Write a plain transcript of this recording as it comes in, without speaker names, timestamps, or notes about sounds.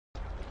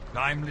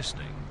I'm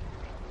listening.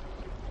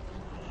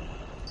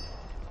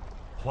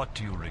 What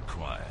do you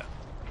require?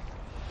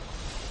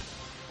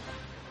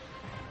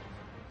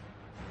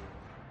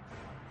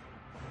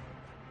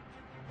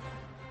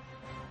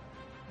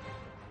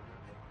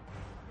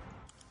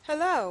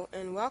 Hello,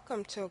 and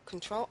welcome to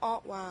Ctrl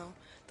Alt WoW,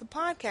 the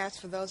podcast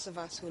for those of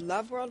us who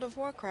love World of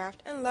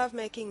Warcraft and love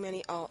making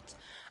many alts.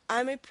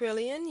 I'm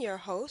Aprillian, your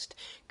host,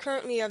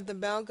 currently of the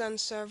Belgun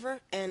server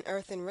and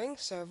Earthen Ring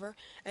server,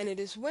 and it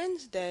is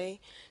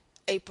Wednesday,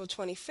 April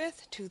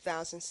 25th,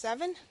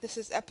 2007. This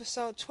is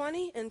episode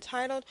 20,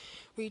 entitled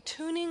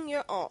Retuning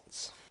Your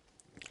Alts.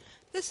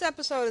 This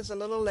episode is a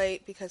little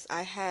late because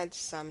I had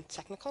some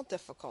technical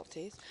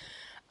difficulties.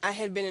 I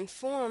had been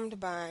informed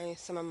by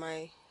some of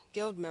my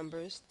guild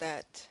members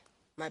that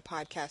my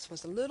podcast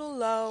was a little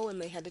low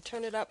and they had to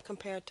turn it up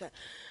compared to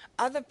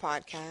other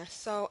podcasts.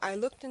 So I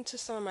looked into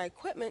some of my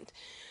equipment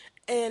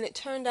and it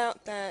turned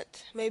out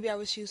that maybe I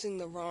was using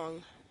the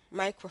wrong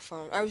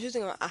microphone. I was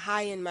using a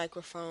high-end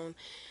microphone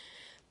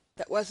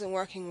that wasn't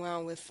working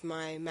well with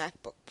my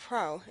MacBook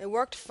Pro. It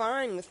worked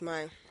fine with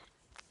my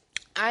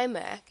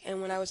iMac,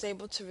 and when I was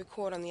able to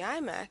record on the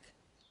iMac,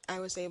 I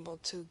was able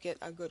to get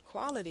a good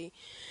quality,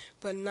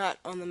 but not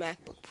on the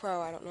MacBook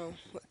Pro. I don't know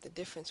what the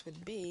difference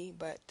would be,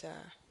 but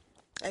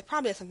it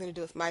probably has something to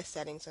do with my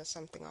settings or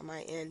something on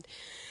my end.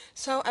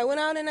 So I went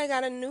out and I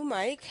got a new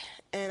mic,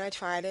 and I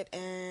tried it,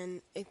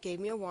 and it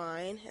gave me a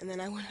whine, and then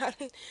I went out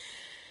and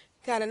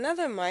got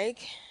another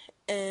mic,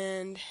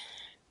 and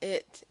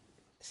it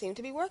seemed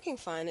to be working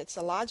fine. It's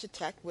a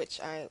Logitech,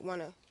 which I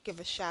want to give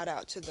a shout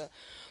out to the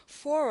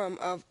forum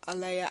of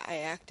Alea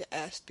Iacta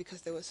Est,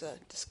 because there was a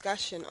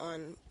discussion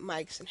on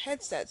mics and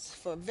headsets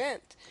for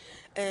Vent,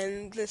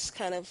 and this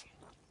kind of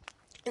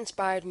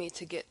inspired me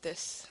to get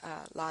this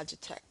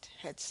Logitech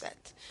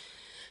headset.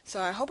 So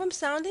I hope I'm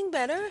sounding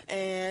better,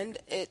 and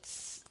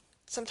it's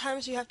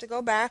sometimes you have to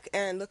go back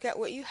and look at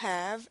what you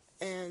have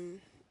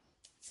and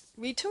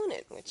retune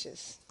it, which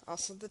is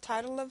also the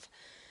title of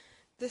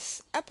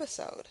this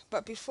episode.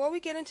 But before we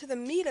get into the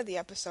meat of the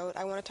episode,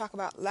 I want to talk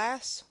about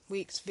last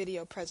week's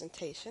video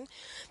presentation.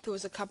 There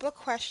was a couple of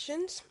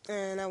questions,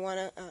 and I want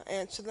to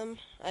answer them.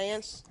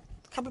 A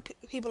couple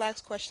of people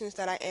asked questions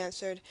that I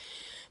answered,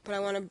 but I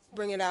want to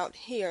bring it out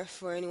here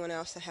for anyone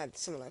else that had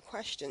similar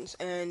questions.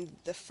 And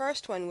the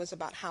first one was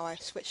about how I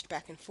switched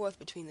back and forth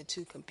between the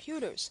two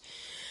computers.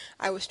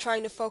 I was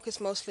trying to focus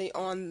mostly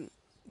on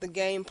the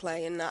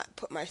gameplay and not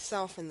put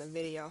myself in the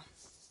video,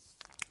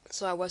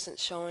 so I wasn't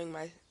showing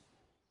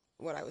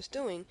what I was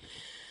doing.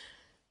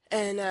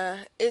 And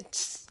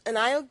it's an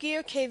IO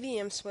Gear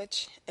KVM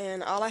switch,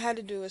 and all I had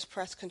to do was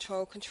press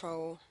Control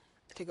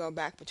to go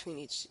back between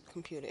each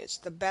computer. It's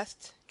the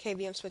best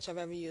KVM switch I've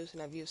ever used,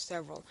 and I've used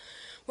several.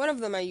 One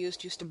of them I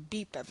used to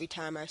beep every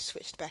time I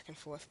switched back and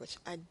forth, which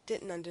I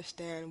didn't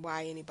understand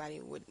why anybody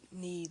would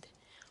need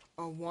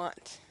or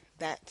want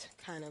that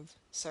kind of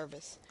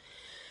service.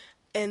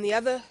 And the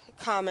other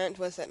comment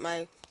was that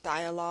my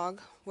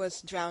dialogue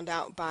was drowned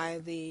out by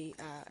the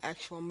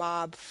actual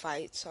mob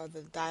fights, or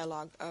the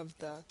dialogue of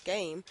the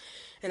game,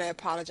 and I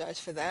apologize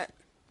for that.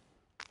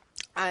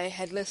 I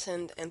had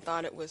listened and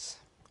thought it was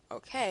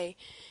okay,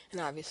 and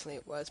obviously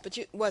it was, but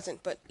it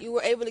wasn't. But you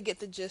were able to get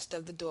the gist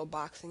of the dual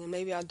boxing, and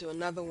maybe I'll do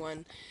another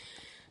one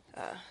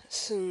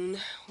soon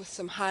with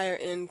some higher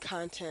end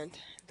content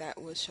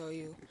that will show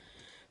you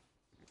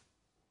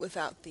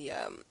without the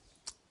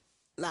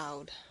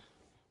loud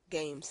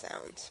game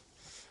sounds.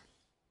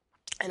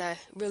 And I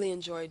really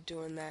enjoyed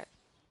doing that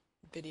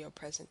video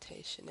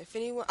presentation. If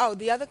anyone,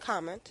 the other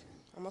comment,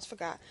 almost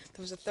forgot,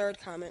 there was a third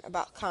comment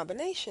about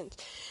combinations.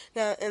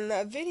 Now, in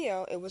the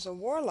video, it was a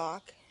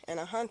warlock and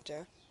a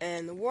hunter,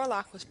 and the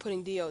warlock was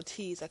putting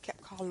DOTs, I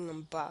kept calling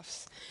them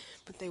buffs,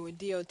 but they were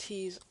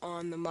DOTs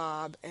on the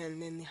mob,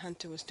 and then the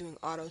hunter was doing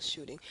auto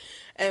shooting.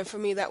 And for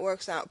me, that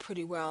works out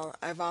pretty well.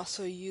 I've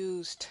also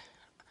used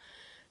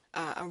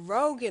a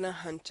rogue and a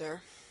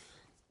hunter,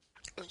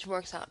 which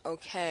works out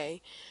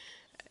okay.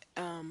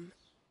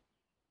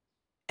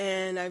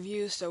 And I've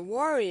used a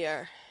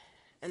warrior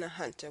and a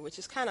hunter, which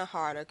is kind of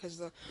harder because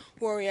the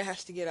warrior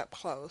has to get up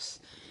close.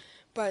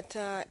 But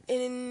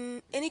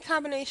in any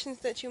combinations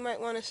that you might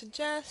want to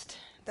suggest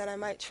that I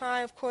might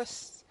try, of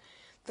course,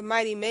 the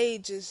mighty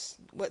mage is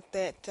what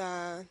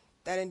that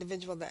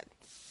individual that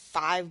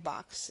 5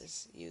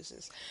 boxes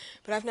uses.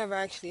 But I've never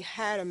actually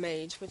had a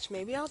mage, which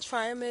maybe I'll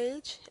try a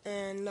mage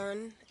and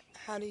learn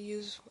how to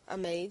use a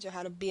mage or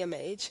how to be a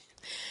mage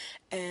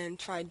and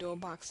try dual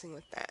boxing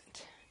with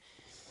that.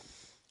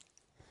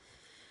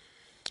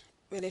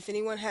 But if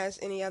anyone has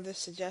any other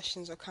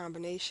suggestions or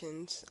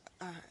combinations,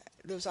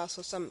 there was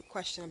also some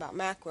question about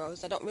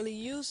macros. I don't really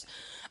use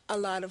a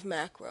lot of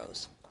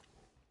macros.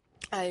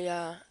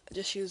 I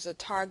just use a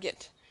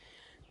target,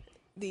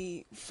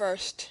 the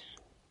first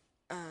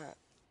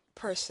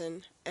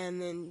person,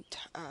 and then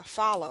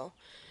follow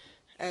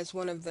as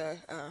one of the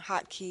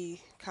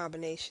hotkey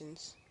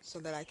combinations, so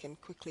that I can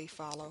quickly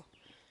follow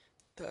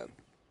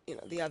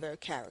the other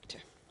character.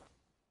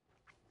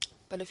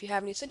 But if you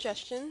have any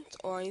suggestions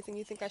or anything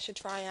you think I should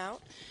try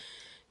out,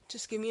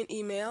 just give me an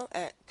email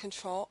at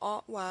Ctrl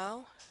Alt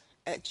WoW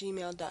at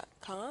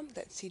gmail.com.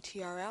 That's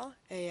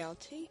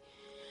CTRLALT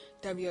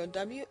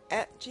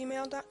at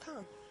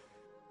gmail.com.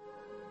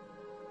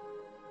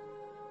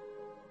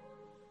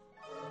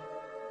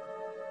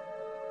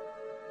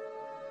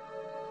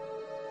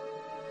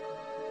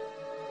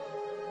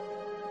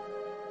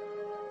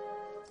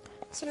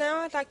 So now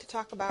I'd like to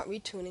talk about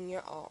retuning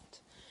your alt.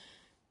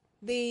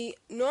 The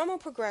normal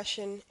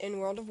progression in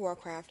World of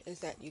Warcraft is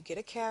that you get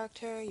a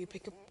character, you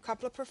pick a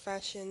couple of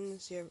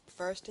professions, your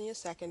first and your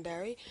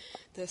secondary.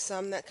 There's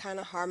some that kind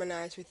of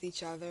harmonize with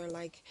each other,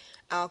 like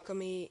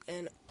alchemy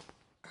and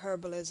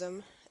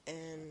herbalism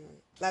and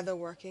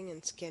leatherworking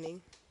and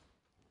skinning.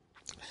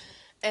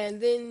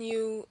 And then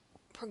you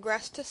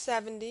progress to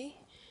 70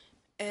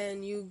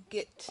 and you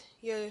get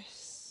your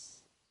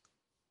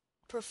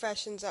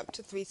professions up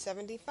to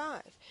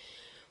 375.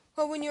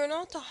 Well, when you're an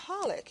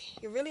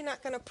altaholic, you're really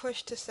not going to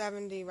push to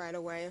 70 right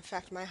away. In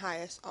fact, my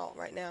highest alt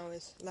right now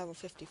is level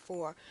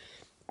 54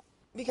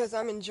 because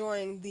I'm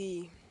enjoying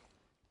the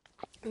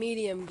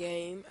medium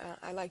game.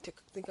 I like to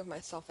think of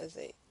myself as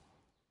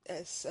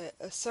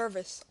a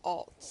service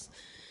alt,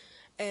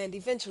 and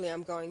eventually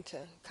I'm going to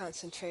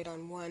concentrate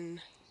on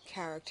one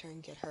character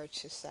and get her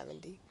to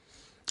 70.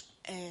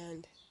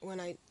 And when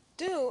I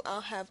do,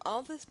 I'll have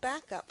all this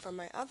backup from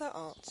my other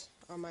alts,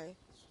 or my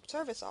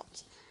service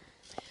alts.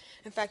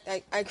 In fact,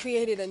 I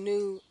created a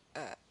new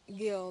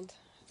guild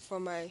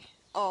for my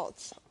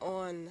alts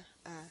on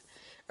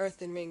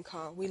Earth and Ring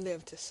called We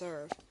Live to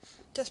Serve,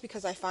 just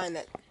because I find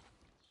that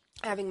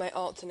having my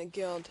alts in a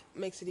guild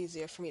makes it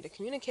easier for me to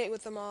communicate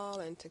with them all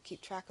and to keep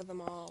track of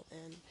them all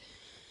and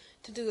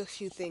to do a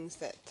few things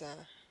that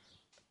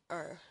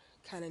are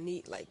kind of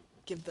neat, like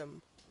give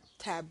them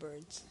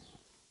tabards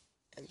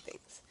and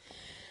things.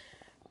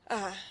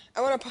 I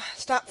want to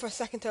stop for a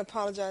second to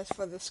apologize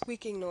for the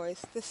squeaking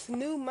noise. This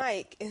new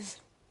mic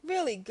is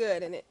really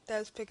good, and it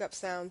does pick up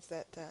sounds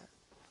that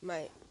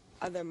my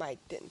other mic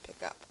didn't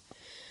pick up.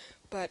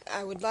 But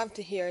I would love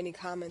to hear any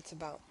comments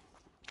about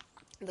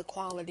the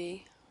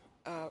quality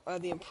or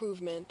the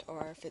improvement,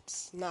 or if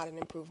it's not an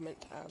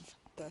improvement of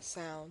the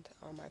sound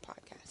on my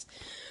podcast.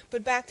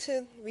 But back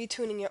to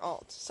retuning your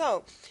alts.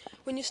 So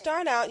when you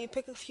start out, you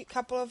pick a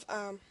couple of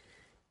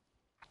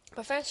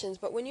professions,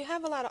 but when you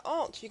have a lot of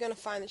alts, you're going to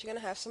find that you're going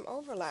to have some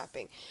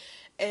overlapping.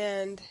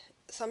 And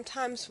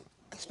sometimes,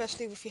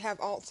 especially if you have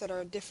alts that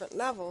are different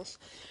levels,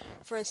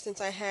 for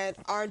instance, I had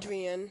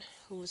Ardrian,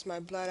 who is my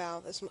blood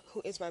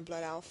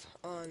elf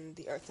on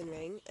the Earthen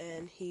Ring,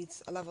 and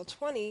he's a level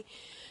 20,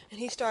 and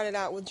he started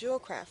out with jewel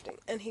crafting,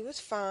 and he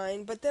was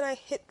fine, but then I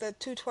hit the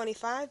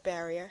 225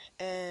 barrier,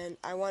 and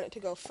I wanted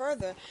to go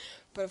further,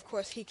 but of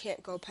course he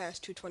can't go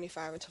past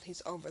 225 until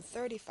he's over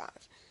 35.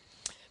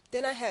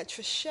 Then I had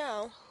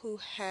Trishelle, who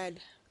had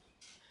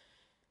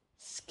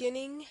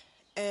skinning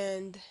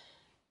and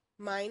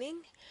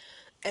mining,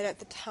 and at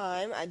the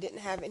time I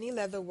didn't have any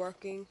leather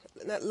workers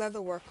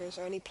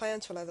or any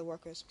plans for leather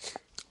workers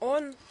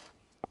on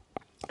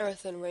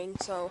Earthen Ring,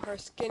 so her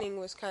skinning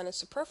was kind of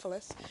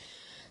superfluous.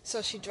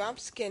 So she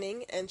dropped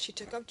skinning and she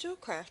took up jewel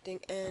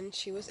crafting, and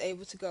she was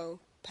able to go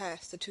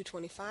past the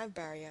 225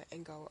 barrier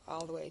and go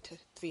all the way to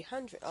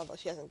 300, although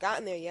she hasn't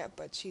gotten there yet,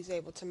 but she's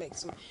able to make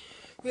some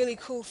really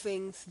cool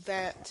things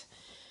that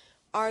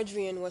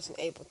Ardrian wasn't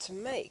able to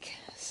make.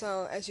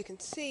 So as you can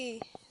see,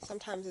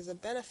 sometimes there's a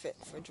benefit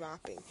for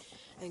dropping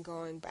and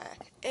going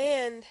back.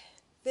 And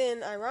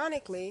then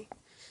ironically,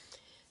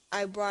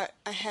 I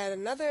had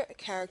another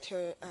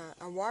character,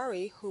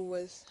 Awari, who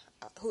is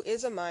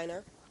a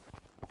miner,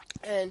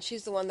 and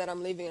she's the one that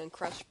I'm leaving in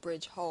Crush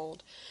Bridge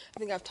Hold. I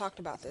think I've talked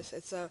about this.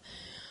 It's a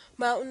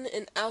mountain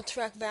in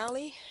Alterac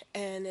Valley,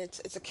 and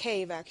it's a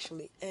cave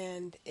actually,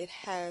 and it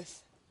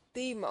has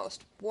the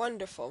most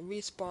wonderful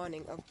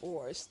respawning of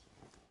ores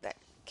that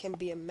can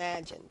be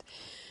imagined.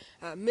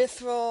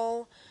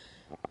 Mithril,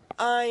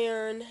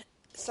 iron,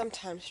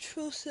 sometimes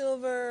true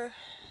silver.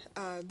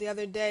 The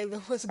other day there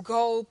was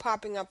gold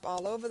popping up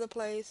all over the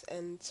place,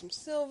 and some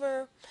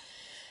silver.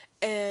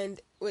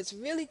 And what's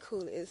really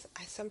cool is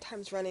I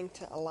sometimes run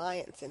into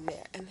Alliance in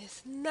there, and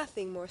there's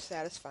nothing more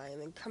satisfying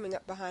than coming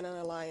up behind an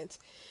Alliance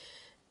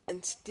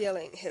and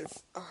stealing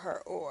his or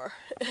her ore.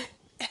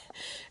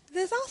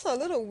 There's also a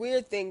little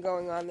weird thing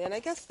going on there, and I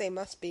guess they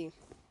must be,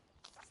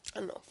 I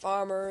don't know,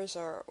 farmers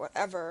or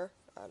whatever.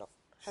 I don't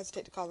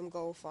hesitate to call them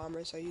gold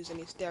farmers or use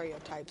any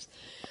stereotypes.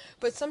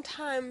 But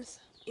sometimes,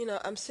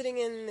 I'm sitting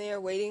in there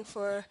waiting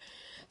for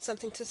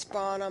something to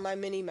spawn on my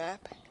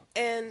mini-map,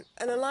 and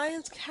an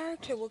Alliance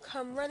character will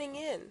come running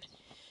in,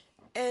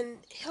 and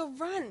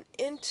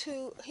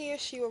he or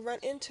she will run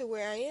into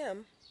where I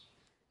am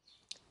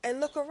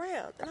and look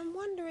around. And I'm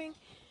wondering,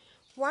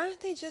 why aren't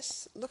they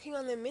just looking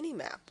on their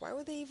mini-map? Why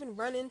would they even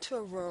run into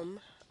a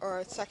room or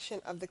a section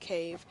of the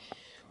cave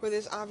where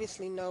there's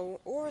obviously no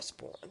ore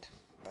spawned?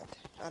 But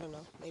I don't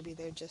know, maybe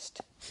they're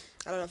just,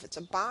 I don't know if it's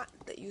a bot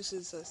that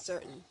uses a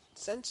certain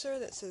sensor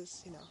that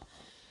says,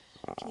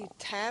 can you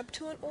tab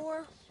to an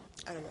ore?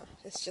 I don't know,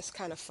 it's just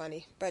kind of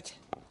funny. But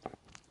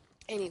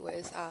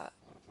anyways,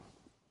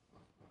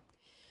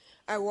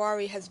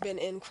 Iwari has been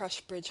in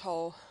Crush Bridge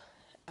Hole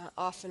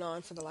off and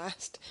on for the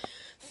last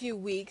few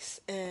weeks,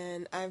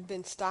 and I've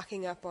been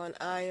stocking up on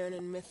iron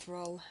and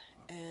mithril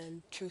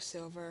and true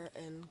silver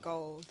and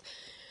gold,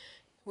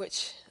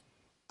 which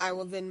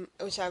I've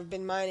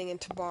been mining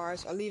into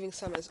bars or leaving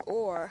some as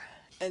ore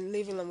and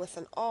leaving them with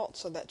an alt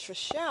so that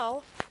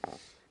Trishelle,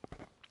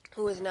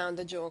 who is now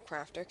the jewel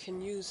crafter,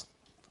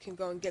 can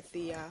go and get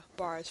the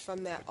bars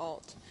from that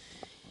alt,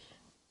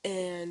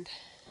 and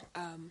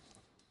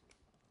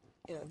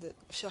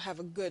she'll have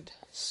a good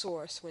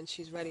source when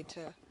she's ready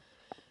to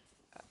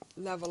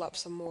level up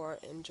some more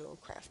in jewel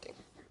crafting.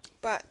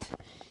 But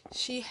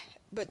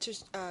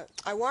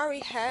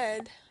Iwari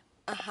had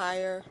a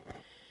higher,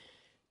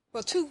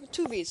 well, two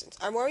reasons.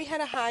 Iwari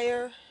had a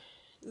higher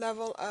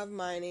level of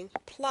mining,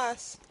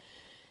 plus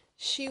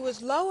she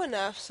was low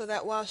enough so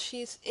that while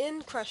she's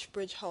in Crush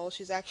Bridge Hole,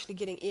 she's actually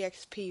getting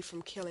EXP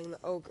from killing the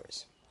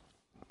ogres.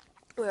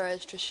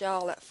 Whereas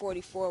Trishelle at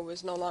 44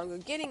 was no longer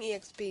getting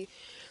EXP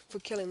for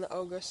killing the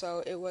ogre,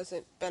 so it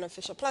wasn't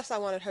beneficial. Plus, I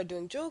wanted her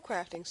doing jewel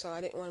crafting, so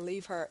I didn't want to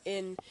leave her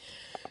in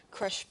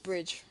Crush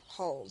Bridge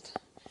Hold.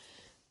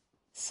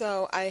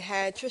 So I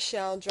had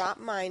Trishelle drop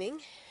mining,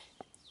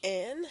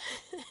 and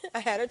I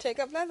had her take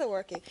up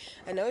leatherworking.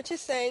 I know what you're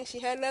saying, she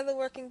had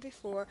leatherworking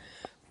before,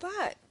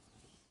 but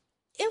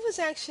it was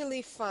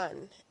actually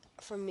fun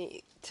for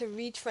me to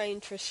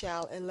retrain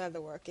Trishelle in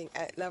leatherworking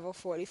at level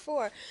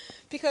 44,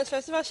 because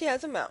first of all, she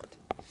has a mount.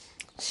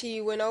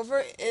 She went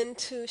over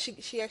into,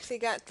 she actually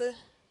got the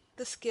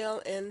skill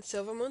in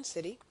Silver Moon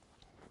City,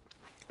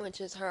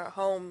 which is her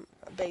home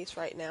base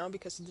right now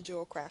because of the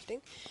jewel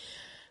crafting.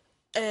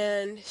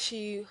 And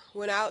she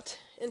went out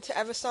into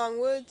Eversong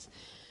Woods,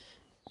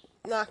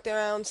 knocked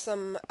around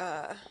some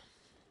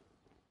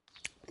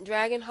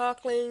dragon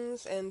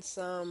hawklings and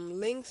some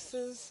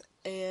lynxes,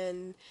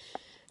 and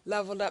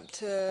leveled up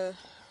to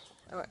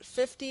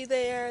 50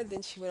 there.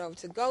 Then she went over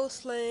to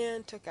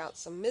Ghostland, took out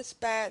some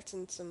mistbats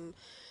and some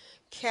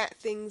cat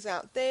things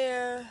out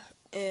there,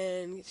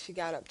 and she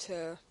got up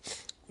to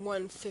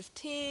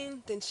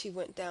 115. Then she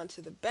went down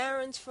to the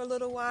Barrens for a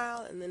little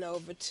while, and then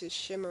over to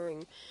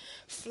Shimmering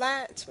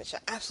Flats, which I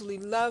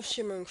absolutely love.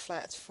 Shimmering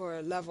Flats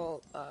for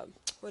level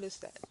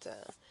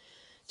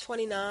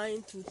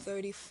 29 through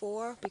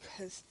 34,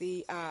 because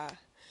the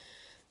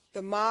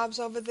mobs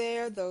over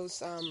there,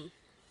 those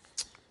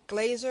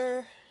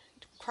glazer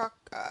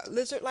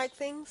lizard-like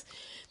things,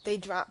 they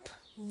drop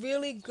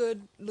really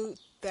good loot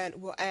that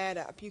will add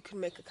up. You can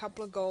make a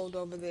couple of gold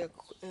over there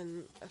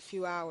in a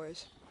few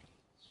hours,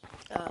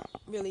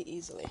 really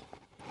easily.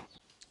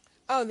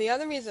 Oh, the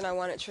other reason I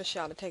wanted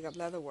Trishelle to take up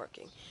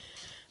leatherworking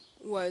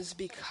was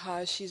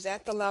because she's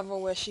at the level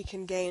where she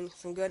can gain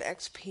some good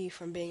XP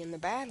from being in the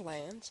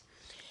Badlands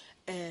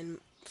and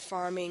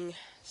farming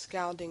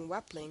scalding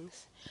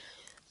weplings.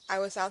 I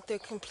was out there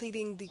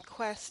completing the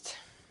quest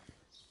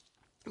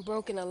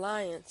Broken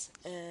Alliance,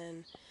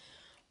 and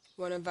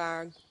one of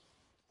our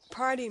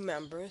party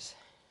members,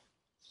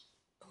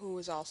 who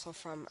is also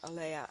from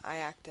Alea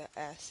Iacta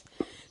S.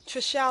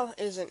 Trishelle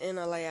isn't in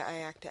Alea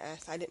Iacta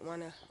S. I didn't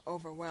want to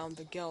overwhelm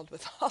the guild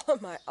with all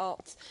of my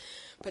alts,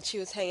 but she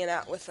was hanging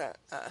out with a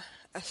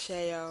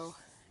Sheo,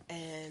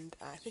 and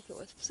I think it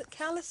was it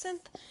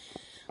Calicynth,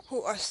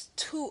 who are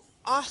too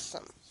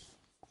awesome.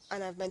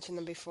 And I've mentioned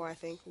them before, I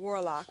think,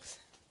 warlocks.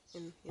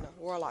 And,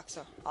 warlocks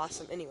are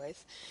awesome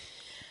anyways.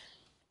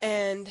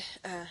 And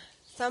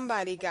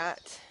somebody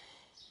got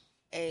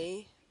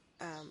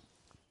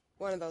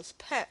one of those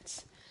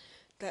pets,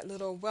 that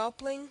little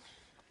whelpling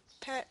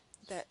pet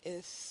that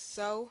is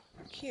so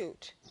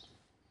cute.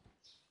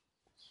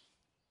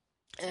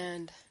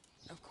 And,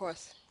 of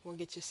course, we'll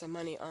get you some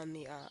money on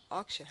the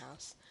auction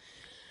house.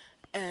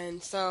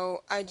 And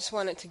so I just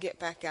wanted to get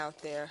back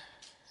out there.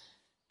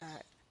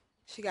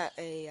 She got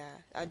a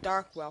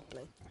dark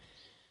whelpling,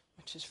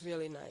 which is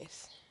really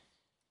nice,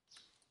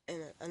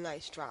 and a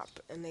nice drop,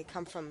 and they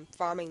come from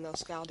farming those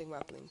scalding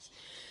weplings.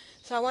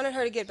 So I wanted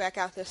her to get back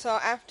out there. So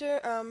after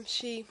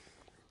she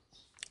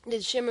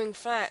did Shimmering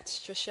Flats,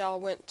 Trishelle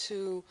went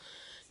to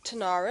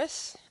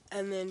Tanaris,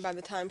 and then by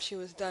the time she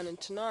was done in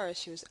Tanaris,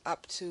 she was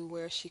up to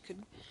where she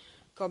could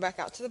go back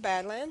out to the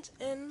Badlands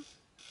and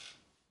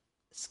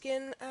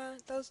skin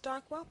those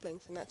dark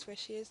whelplings, and that's where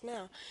she is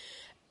now.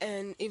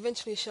 And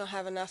eventually she'll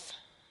have enough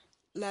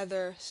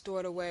leather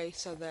stored away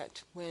so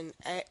that when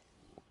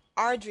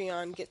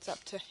Ardrion gets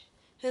up to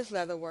his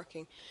leather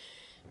working,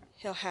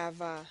 he'll have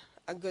a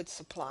good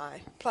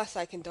supply. Plus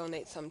I can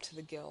donate some to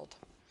the guild.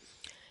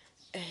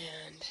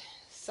 And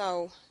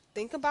so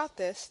think about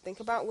this. Think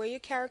about where your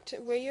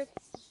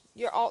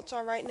alts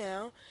are right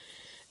now,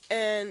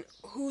 and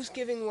who's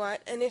giving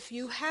what. And if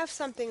you have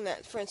something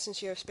that, for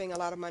instance, you're spending a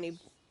lot of money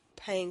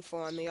paying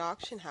for on the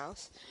auction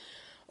house,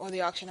 or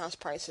the auction house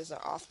prices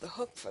are off the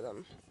hook for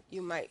them,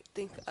 you might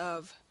think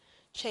of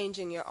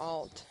changing your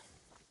alt.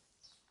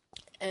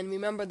 And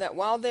remember that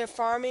while they're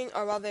farming,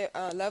 or while they're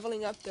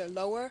leveling up their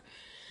lower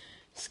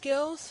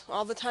skills,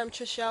 all the time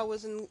Trishelle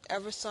was in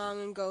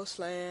Eversong and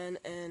Ghostland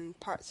and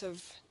parts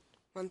of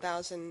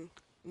 1000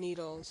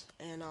 Needles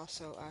and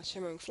also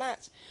Shimmering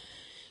Flats,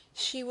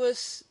 she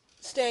was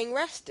staying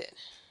rested.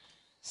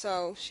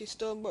 So she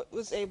still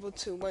was able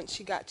to, once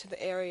she got to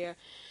the area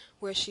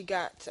where she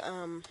got,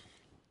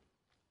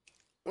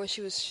 when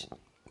she was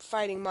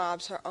fighting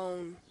mobs her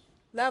own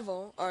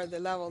level, or the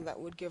level that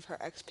would give her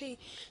XP,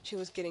 she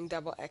was getting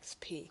double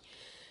XP.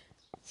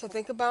 So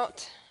think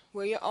about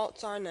where your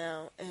alts are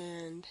now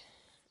and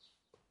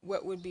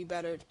what would be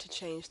better to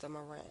change them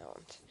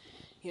around.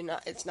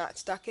 It's not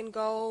stuck in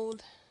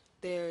gold.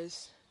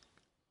 There's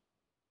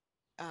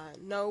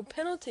no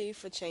penalty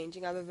for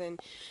changing other than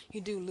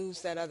you do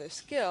lose that other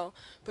skill.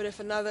 But if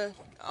another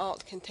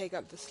alt can take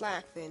up the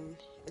slack, then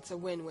it's a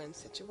win-win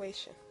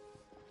situation.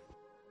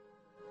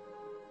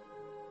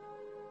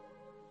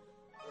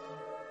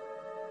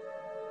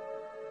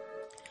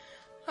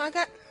 I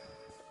got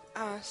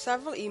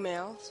several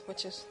emails,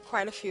 which is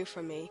quite a few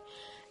for me,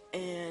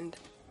 and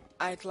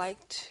I'd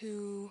like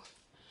to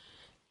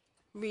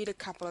read a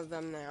couple of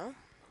them now.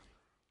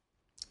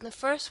 The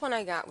first one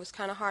I got was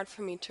kind of hard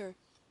for me to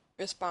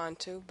respond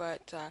to,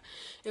 but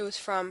it was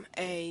from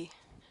a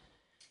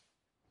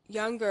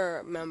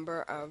younger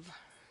member of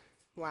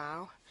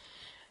WoW,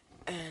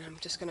 and I'm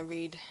just going to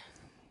read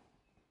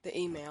the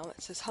email.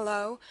 It says,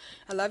 "Hello,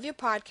 I love your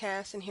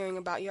podcast and hearing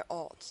about your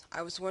alts.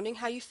 I was wondering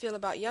how you feel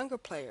about younger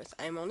players.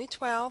 I am only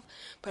 12,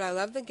 but I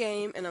love the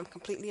game and I'm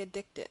completely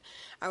addicted.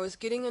 I was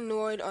getting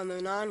annoyed on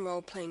the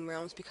non-role-playing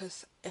realms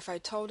because if I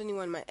told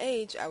anyone my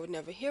age, I would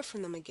never hear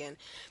from them again.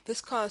 This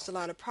caused a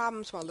lot of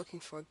problems while looking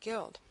for a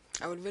guild.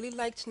 I would really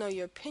like to know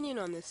your opinion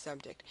on this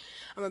subject.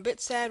 I'm a bit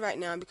sad right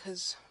now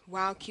because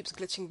WoW keeps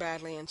glitching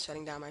badly and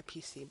shutting down my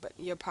PC, but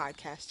your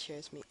podcast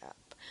cheers me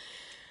up."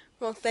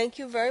 Well, thank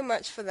you very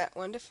much for that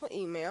wonderful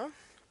email.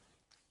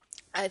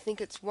 I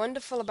think it's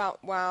wonderful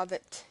about WoW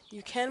that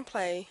you can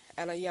play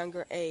at a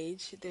younger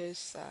age.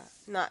 There's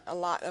not a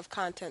lot of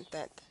content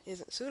that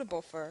isn't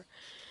suitable for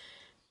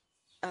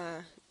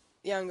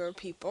younger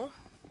people.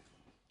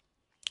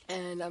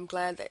 And I'm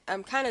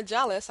kind of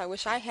jealous. I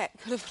wish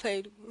could have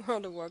played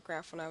World of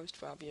Warcraft when I was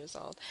 12 years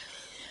old.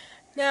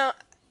 Now,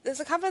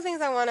 there's a couple of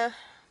things I want to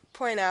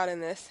point out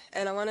in this,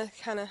 and I want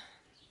to kind of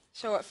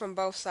show it from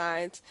both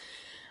sides.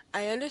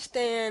 I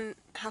understand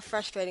how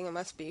frustrating it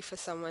must be for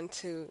someone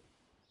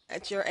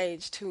at your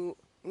age, to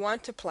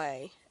want to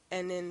play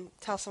and then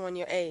tell someone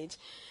your age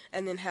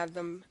and then have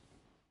them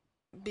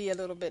be a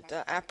little bit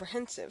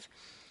apprehensive.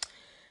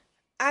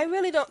 I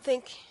really don't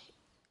think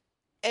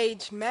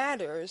age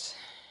matters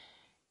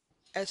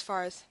as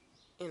far as,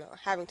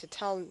 having to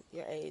tell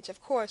your age.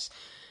 Of course,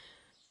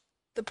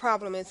 the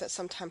problem is that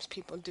sometimes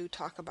people do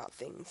talk about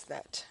things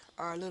that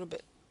are a little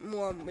bit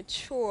more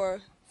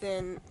mature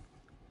than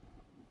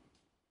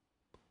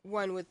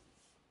one would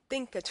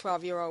think a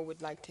 12-year-old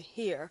would like to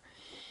hear.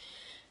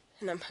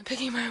 And I'm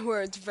picking my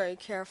words very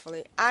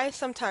carefully. I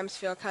sometimes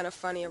feel kind of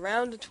funny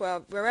around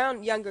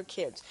younger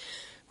kids,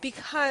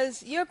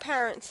 because your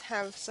parents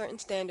have certain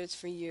standards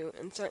for you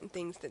and certain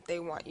things that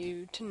they want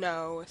you to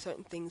know, or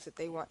certain things that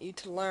they want you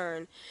to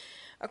learn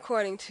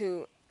according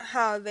to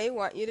how they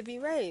want you to be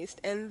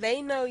raised. And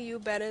they know you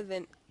better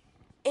than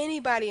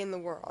anybody in the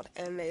world,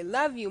 and they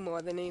love you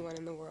more than anyone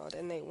in the world,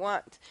 and they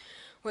want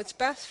what's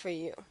best for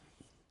you.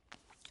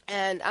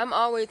 And I'm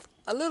always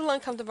a little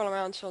uncomfortable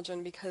around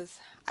children because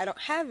I don't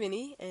have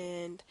any,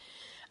 and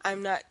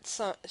I'm not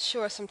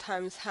sure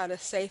sometimes how to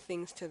say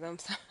things to them.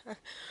 So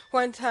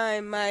one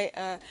time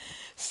my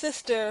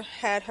sister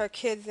had her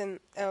kids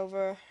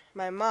over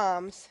my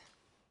mom's,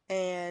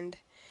 and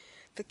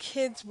the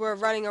kids were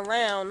running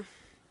around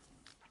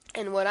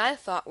in what I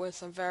thought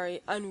was a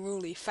very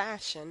unruly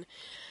fashion,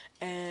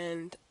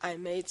 and I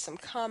made some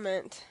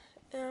comment.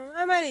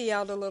 I might have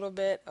yelled a little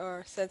bit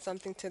or said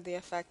something to the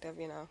effect of,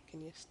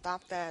 can you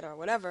stop that or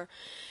whatever.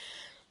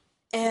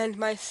 And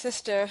my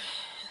sister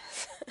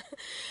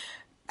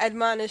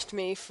admonished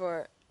me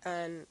for,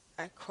 and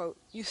I quote,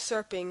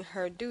 usurping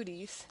her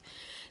duties.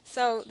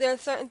 So there are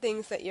certain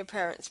things that your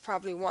parents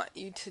probably want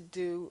you to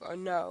do or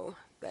know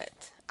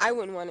that I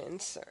wouldn't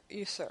want to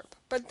usurp.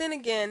 But then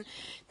again,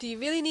 do you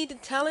really need to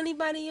tell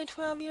anybody you're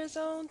 12 years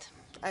old?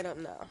 I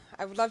don't know.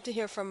 I would love to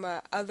hear from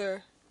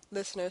other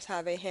listeners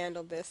how they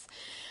handle this.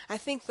 I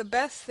think the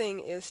best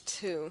thing is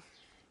to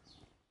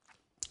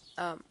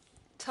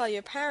tell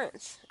your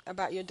parents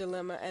about your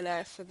dilemma and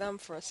ask for them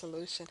for a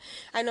solution.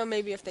 I know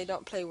maybe if they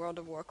don't play World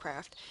of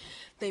Warcraft,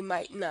 they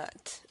might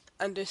not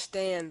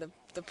understand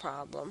the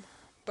problem.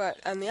 But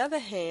on the other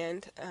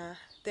hand,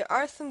 there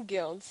are some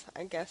guilds,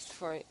 I guess,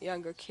 for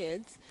younger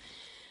kids.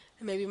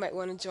 Maybe you might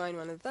want to join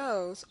one of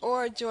those,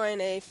 or join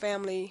a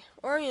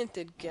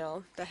family-oriented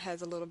guild that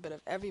has a little bit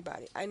of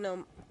everybody. I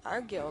know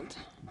our guild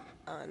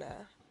on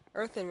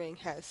Earthen Ring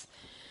has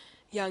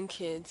young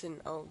kids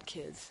and old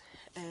kids,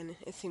 and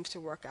it seems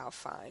to work out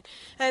fine.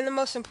 And the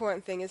most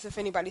important thing is if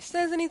anybody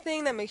says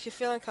anything that makes you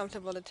feel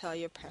uncomfortable, to tell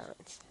your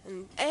parents.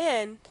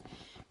 And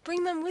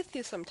bring them with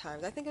you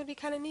sometimes. I think it would be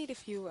kind of neat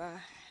if you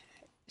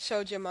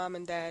showed your mom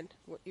and dad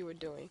what you were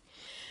doing.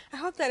 I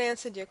hope that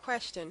answered your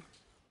question.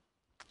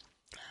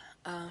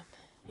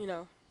 You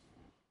know,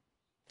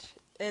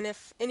 And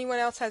if anyone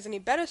else has any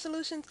better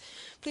solutions,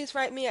 please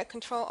write me at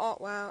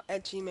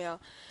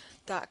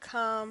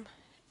controlaltwow@gmail.com,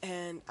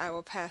 and I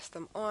will pass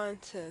them on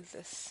to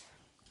this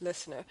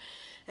listener.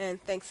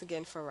 And thanks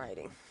again for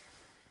writing.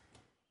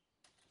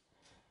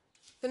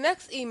 The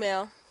next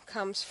email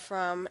comes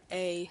from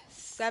a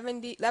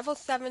level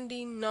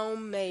 70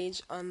 gnome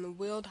mage on the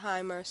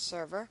Wildheimer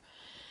server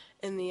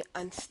in the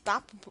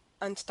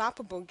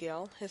Unstoppable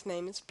Guild. His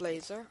name is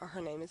Blazer, or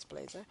her name is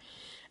Blazer.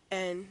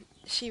 And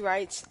she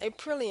writes,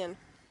 Aprillian,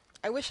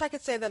 I wish I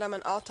could say that I'm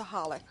an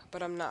altaholic,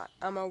 but I'm not.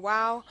 I'm a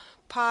WoW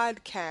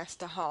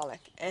podcastaholic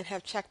and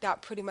have checked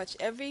out pretty much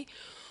every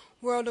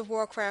World of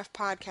Warcraft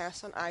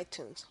podcast on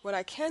iTunes. What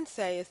I can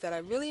say is that I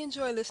really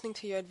enjoy listening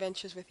to your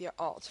adventures with your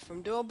alts.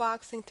 From dual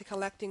boxing to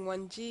collecting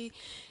 1G,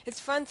 it's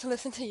fun to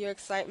listen to your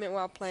excitement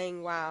while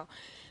playing WoW.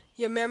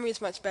 Your memory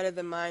is much better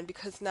than mine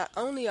because not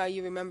only are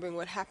you remembering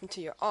what happened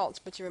to your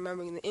alts, but you're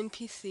remembering the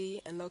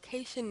NPC and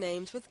location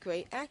names with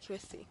great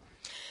accuracy.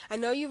 I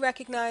know you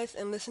recognize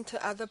and listen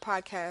to other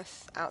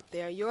podcasts out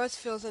there. Yours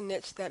fills a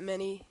niche that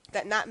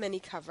not many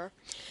cover,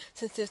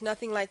 since there's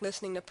nothing like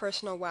listening to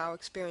personal WoW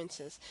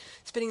experiences.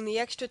 Spending the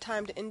extra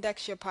time to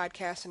index your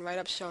podcast and write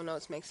up show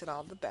notes makes it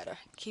all the better.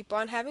 Keep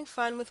on having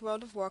fun with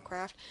World of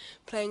Warcraft,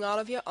 playing all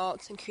of your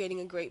alts, and creating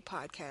a great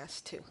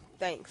podcast, too.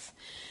 Thanks.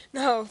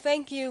 No,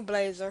 thank you,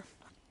 Blazer.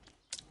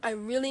 I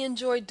really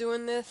enjoy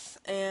doing this,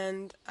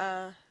 and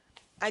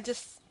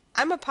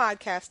I'm a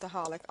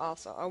podcastaholic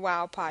also, a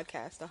WoW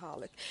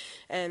podcastaholic.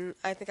 And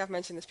I think I've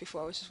mentioned this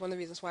before, which is one of the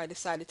reasons why I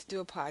decided to do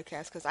a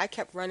podcast, because I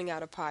kept running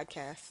out of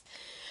podcasts.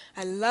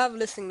 I love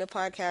listening to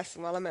podcasts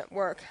while I'm at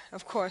work,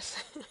 of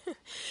course.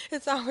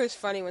 It's always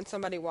funny when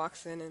somebody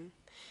walks in and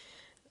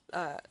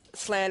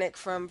Slanik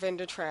from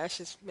Vendor Trash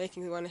is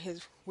making one of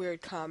his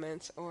weird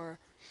comments, or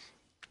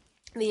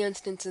the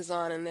instance is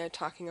on and they're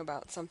talking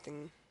about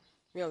something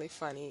really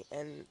funny,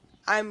 and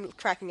I'm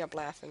cracking up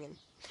laughing, and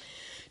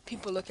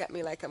people look at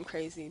me like I'm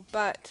crazy,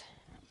 but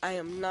I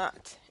am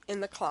not in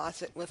the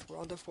closet with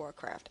World of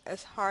Warcraft.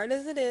 As hard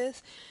as it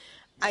is,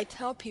 I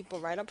tell people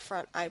right up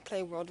front I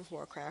play World of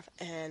Warcraft,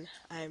 and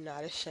I'm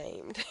not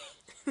ashamed.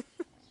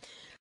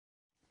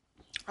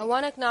 I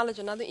want to acknowledge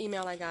another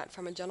email I got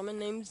from a gentleman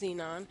named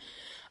Xenon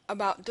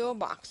about dual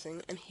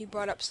boxing, and he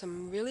brought up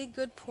some really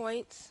good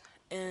points,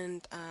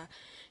 and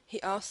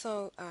he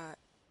also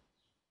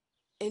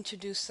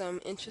introduced some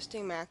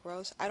interesting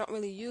macros. I don't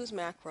really use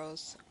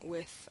macros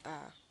with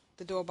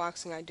the dual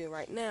boxing I do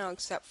right now,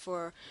 except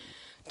for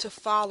to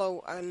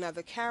follow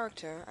another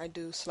character. I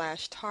do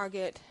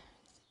 /target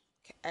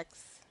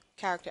X,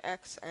 character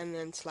X, and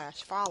then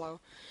 /follow.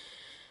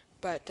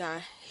 But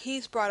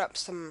he's brought up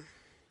some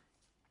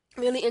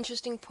really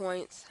interesting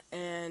points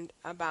and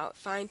about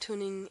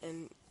fine-tuning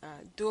and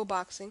dual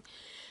boxing,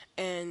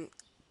 and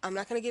I'm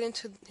not going to get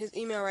into his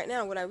email right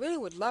now. What I really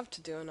would love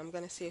to do, and I'm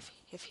going to see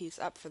if he's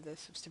up for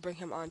this, is to bring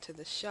him onto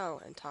the show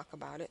and talk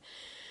about it.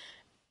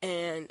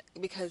 And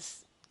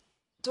because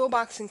dual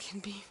boxing can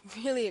be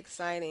really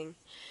exciting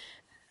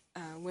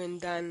when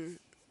done.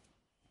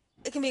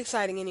 It can be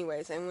exciting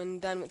anyways, and when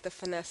done with the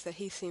finesse that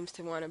he seems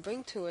to want to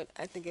bring to it,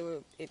 I think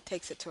it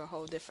takes it to a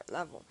whole different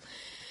level.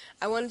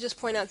 I want to just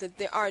point out that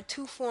there are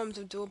two forms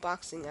of dual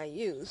boxing I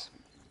use.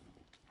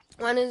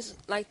 One is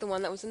like the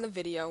one that was in the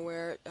video,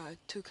 where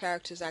two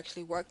characters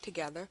actually work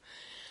together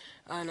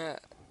on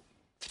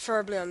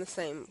preferably on the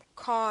same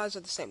cause or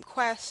the same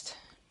quest,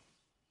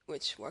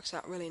 which works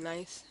out really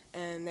nice,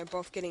 and they're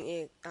both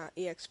getting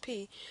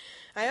EXP.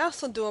 I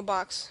also dual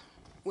box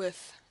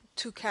with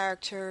two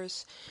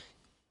characters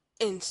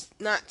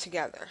not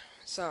together,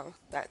 so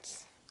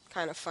that's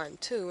kind of fun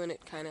too, and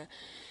it kind of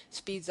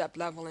speeds up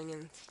leveling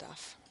and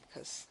stuff,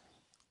 because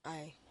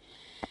I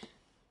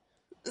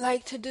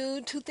like to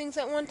do two things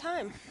at one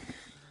time.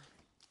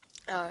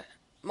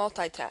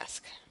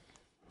 Multitask.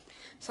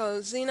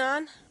 So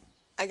Xenon,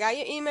 I got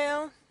your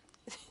email.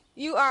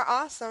 You are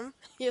awesome.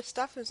 Your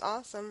stuff is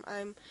awesome.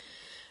 I'm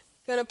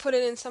going to put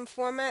it in some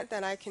format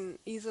that I can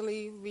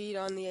easily read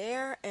on the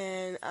air,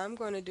 and I'm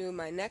going to do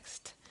my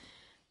next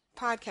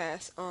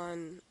podcast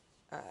on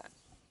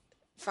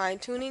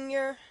fine-tuning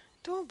your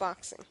dual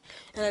boxing.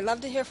 And I'd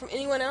love to hear from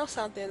anyone else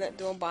out there that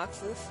dual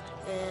boxes,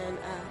 and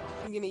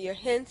you can give me your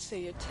hints or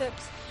your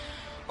tips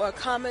or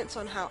comments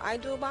on how I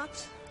dual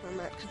box. I'm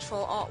at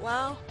Ctrl Alt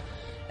WoW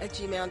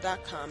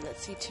 @gmail.com.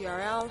 That's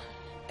CTRLALTWOW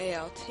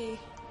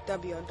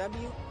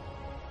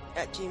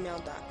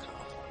 @gmail.com.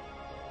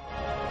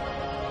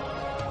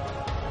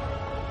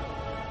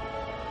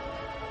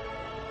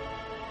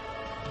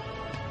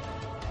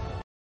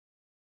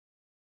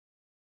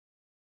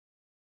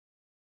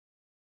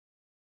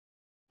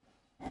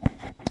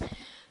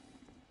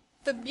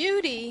 The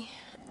beauty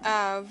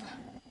of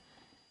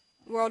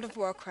World of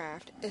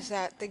Warcraft is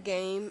that the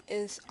game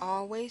is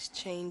always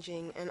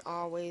changing and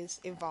always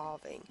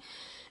evolving.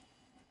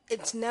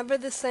 It's never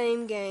the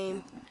same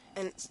game,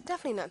 and it's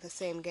definitely not the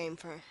same game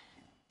for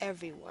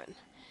everyone.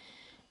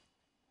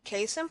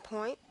 Case in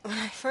point, when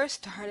I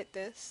first started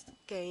this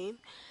game,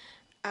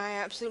 I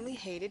absolutely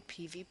hated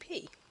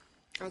PvP.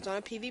 I was on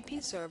a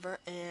PvP server,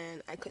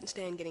 and I couldn't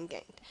stand getting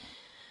ganked.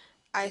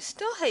 I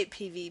still hate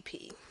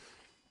PvP,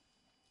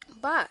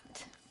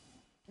 but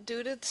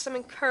due to some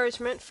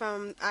encouragement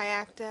from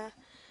Alea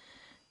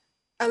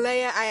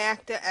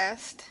Iacta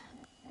Est,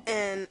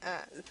 and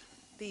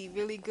the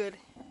really good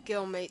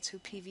guildmates who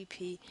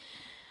PvP,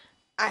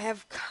 I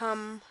have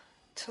come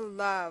to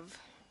love.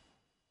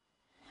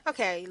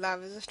 Okay,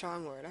 love is a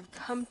strong word. I've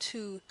come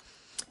to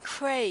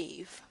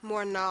crave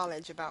more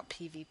knowledge about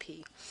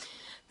PvP.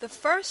 The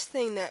first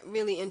thing that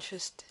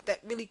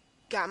really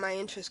got my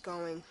interest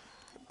going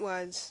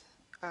was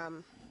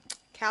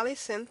Cali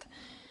Synth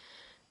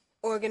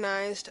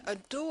organized a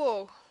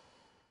duel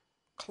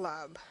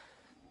club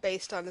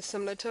based on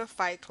similar to a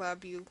fight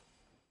club.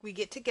 We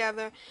get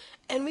together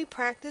and we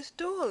practice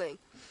dueling.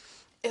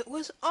 It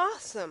was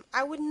awesome.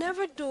 I would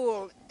never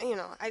duel.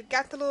 I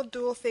got the little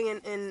duel thing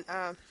in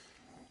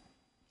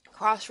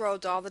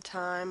Crossroads all the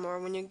time, or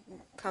when you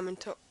come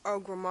into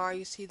Ogrimmar,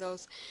 you see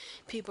those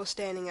people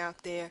standing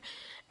out there.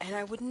 And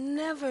I would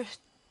never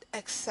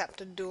accept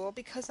a duel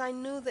because I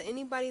knew that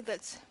anybody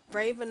that's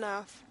brave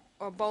enough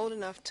or bold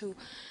enough to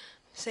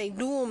say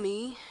duel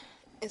me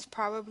is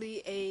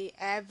probably a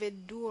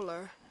avid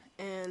dueler,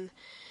 and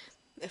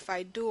if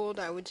I dueled,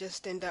 I would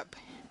just end up,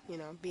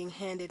 being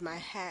handed my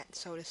hat,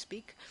 so to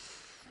speak.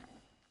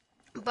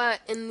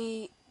 But in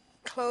the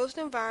closed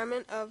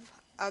environment of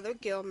other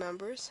guild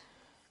members,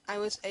 I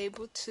was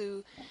able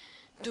to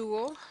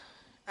duel.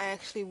 I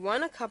actually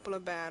won a couple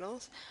of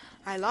battles.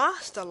 I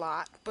lost a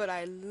lot, but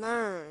I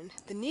learned.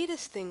 The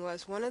neatest thing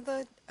was one of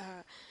the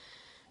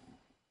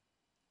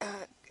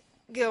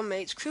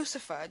guildmates,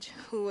 Crucifudge,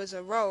 who was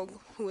a rogue,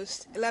 who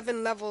was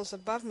 11 levels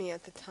above me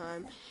at the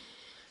time,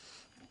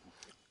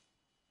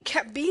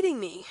 kept beating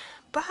me.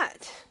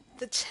 But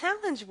the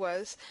challenge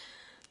was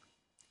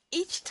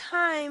each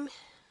time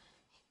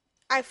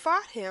I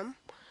fought him,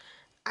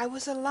 I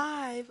was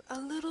alive a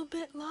little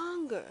bit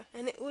longer,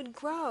 and it would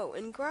grow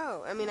and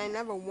grow. I mean, I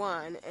never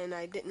won, and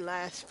I didn't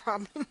last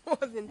probably more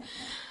than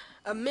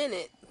a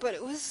minute, but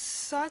it was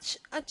such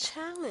a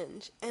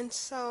challenge. And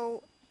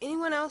so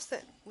anyone else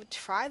that would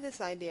try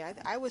this idea,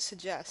 I would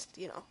suggest,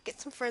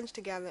 get some friends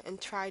together and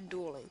try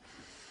dueling.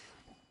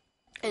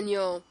 And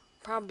you'll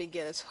probably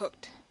get as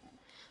hooked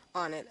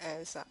on it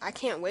as I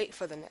can't wait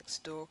for the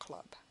next duel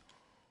club.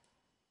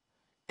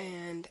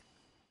 And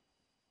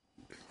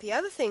the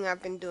other thing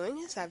I've been doing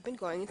is I've been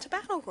going into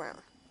Battleground.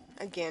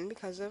 Again,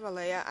 because of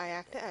Alea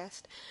Iacta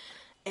Est.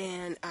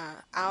 And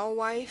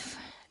Owlwife,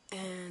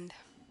 and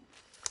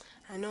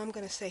I know I'm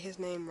going to say his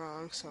name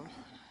wrong, so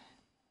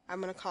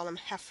I'm going to call him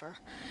Heifer.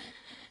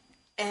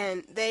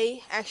 And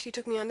they actually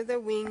took me under their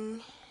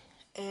wing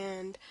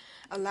and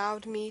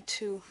allowed me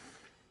to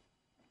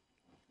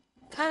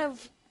kind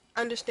of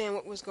understand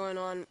what was going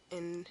on.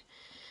 And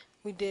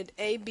we did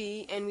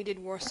AB and we did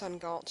Warsun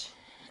Gulch,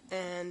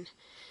 and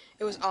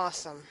it was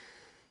awesome.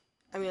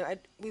 I mean,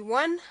 we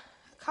won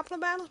a couple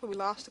of battles, but we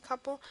lost a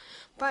couple.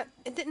 But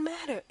it didn't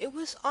matter. It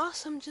was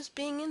awesome just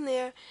being in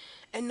there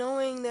and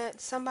knowing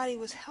that somebody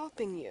was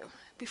helping you.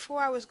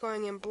 Before I was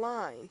going in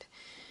blind.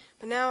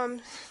 But now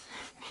I'm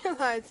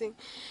realizing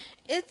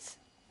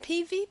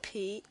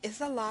PvP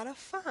is a lot of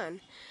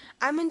fun.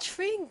 I'm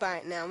intrigued by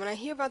it now. When I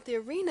hear about the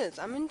arenas,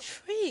 I'm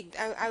intrigued.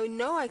 I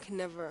know I could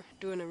never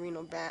do an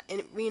arena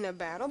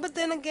battle, but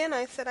then again,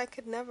 I said I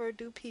could never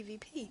do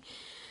PvP.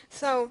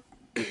 So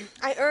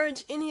I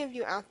urge any of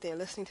you out there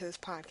listening to this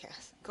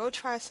podcast, go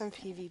try some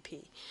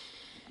PvP.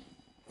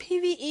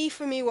 PvE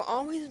for me will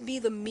always be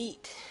the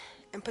meat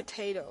and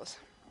potatoes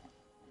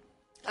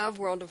of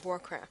World of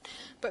Warcraft,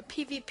 but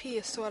PvP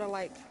is sort of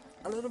like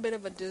a little bit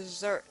of a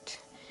dessert,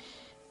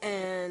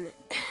 and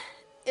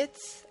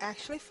it's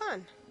actually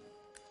fun.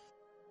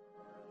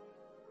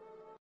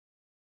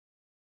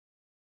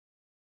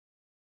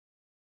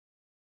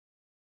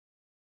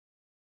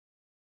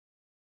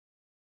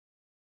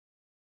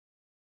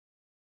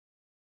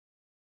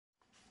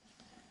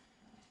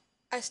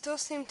 I still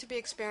seem to be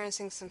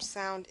experiencing some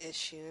sound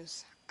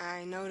issues.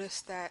 I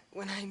noticed that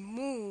when I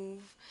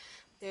move,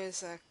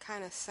 there's a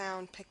kind of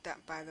sound picked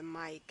up by the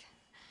mic.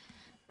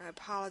 I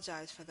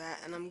apologize for that,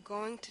 and I'm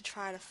going to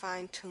try to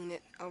fine-tune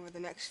it over the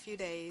next few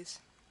days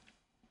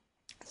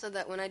so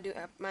that when I do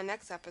my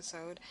next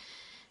episode,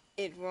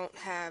 it won't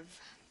have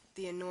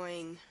the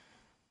annoying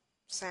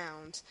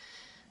sounds.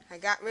 I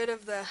got rid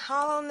of the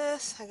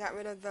hollowness, I got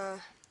rid of the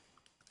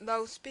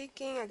low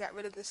speaking, I got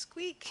rid of the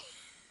squeak,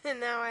 and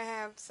now I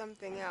have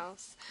something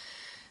else.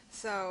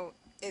 So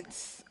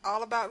it's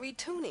all about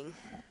retuning.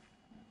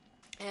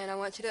 And I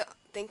want you to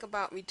think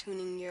about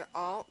retuning your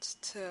alts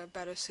to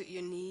better suit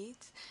your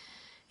needs.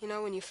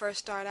 When you first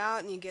start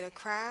out and you get a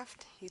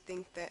craft, you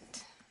think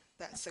that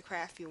that's the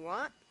craft you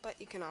want, but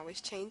you can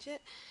always change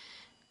it.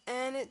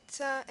 And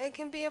it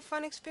can be a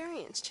fun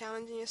experience,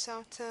 challenging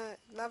yourself to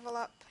level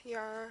up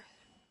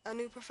a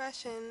new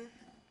profession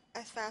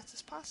as fast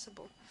as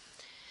possible.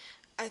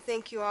 I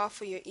thank you all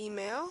for your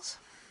emails,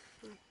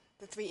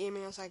 the 3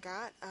 emails I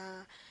got.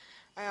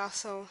 I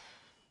also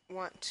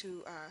want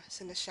to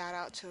send a shout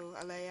out to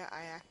Alea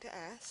Iacta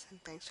Est,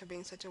 and thanks for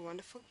being such a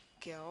wonderful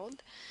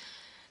guild.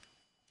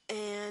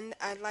 And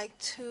I'd like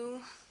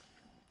to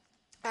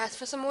Ask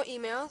for some more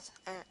emails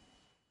at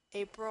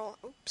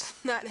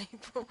not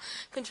April,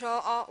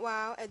 Ctrl Alt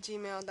WoW at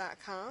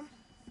gmail.com.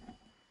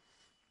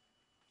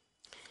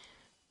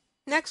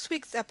 Next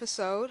week's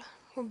episode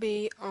will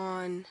be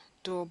on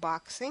dual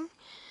boxing,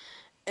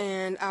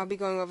 and I'll be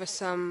going over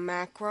some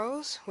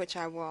macros, which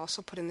I will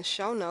also put in the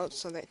show notes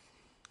so that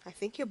I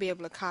think you'll be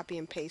able to copy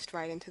and paste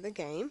right into the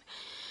game.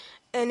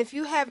 And if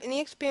you have any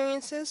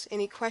experiences,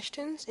 any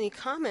questions, any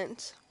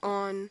comments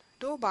on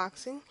dual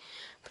boxing,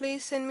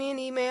 please send me an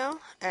email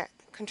at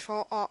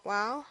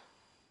controlaltwow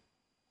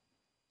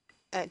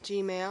at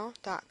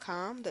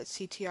gmail.com. That's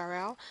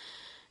CTRLALTWOW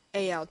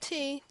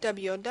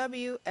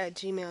at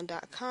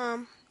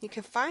gmail.com. You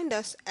can find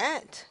us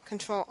at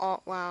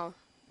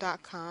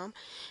controlaltwow.com,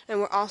 and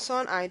we're also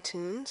on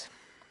iTunes.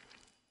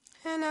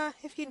 And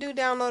if you do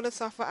download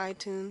us off of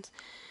iTunes,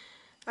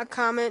 a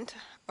comment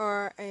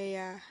or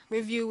a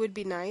review would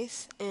be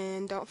nice.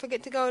 And don't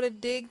forget to go to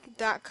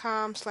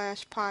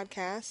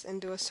dig.com/podcast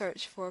and do a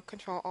search for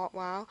Ctrl Alt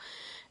WoW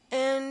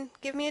and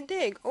give me a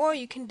dig. Or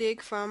you can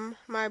dig from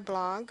my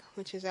blog,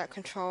 which is at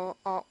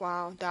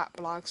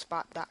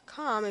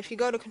controlaltwow.blogspot.com. If you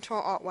go to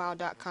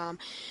controlaltwow.com,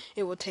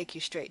 it will take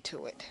you straight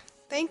to it.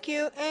 Thank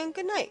you and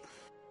good night.